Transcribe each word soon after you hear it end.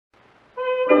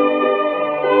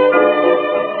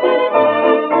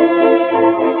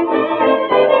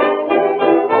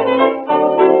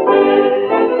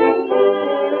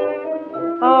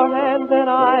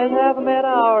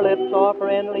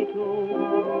friendly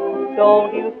too.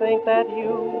 Don't you think that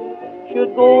you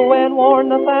should go and warn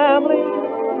the family?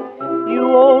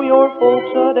 You owe your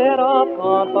folks a debt of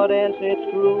confidence,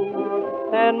 it's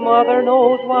true. And mother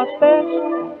knows what's best,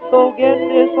 so get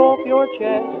this off your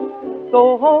chest.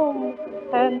 Go home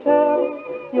and tell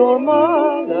your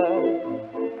mother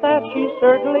that she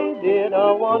certainly did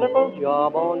a wonderful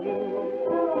job on you.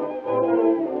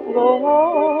 Go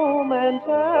home and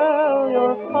tell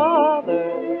your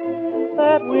father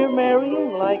that we're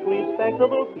marrying like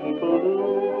respectable people do.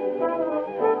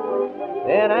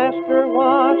 Then ask her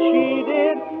what she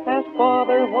did, ask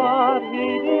father what he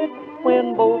did,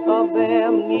 when both of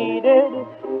them needed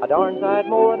a darn sight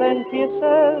more than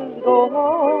kisses. Go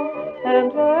home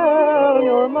and tell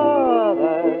your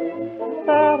mother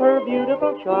that her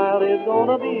beautiful child is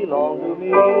gonna belong to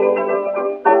me.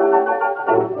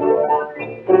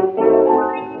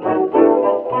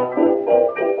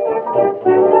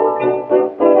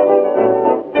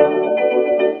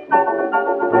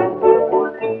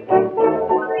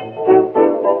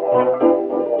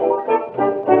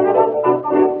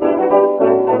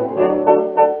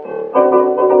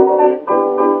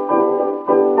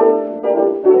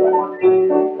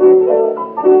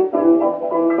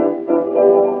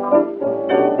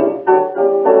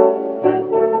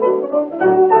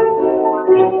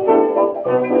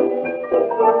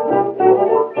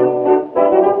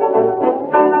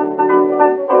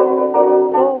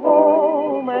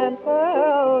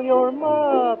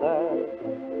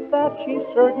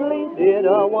 Certainly did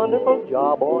a wonderful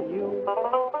job on you.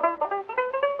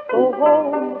 Go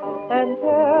home and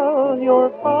tell your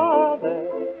father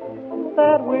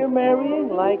that we're marrying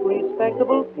like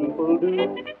respectable people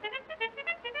do.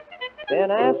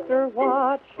 Then ask her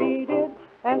what she did,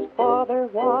 ask father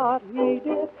what he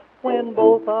did, when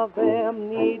both of them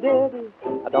needed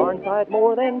a darn sight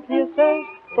more than kisses.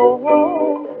 Go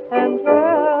home and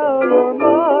tell your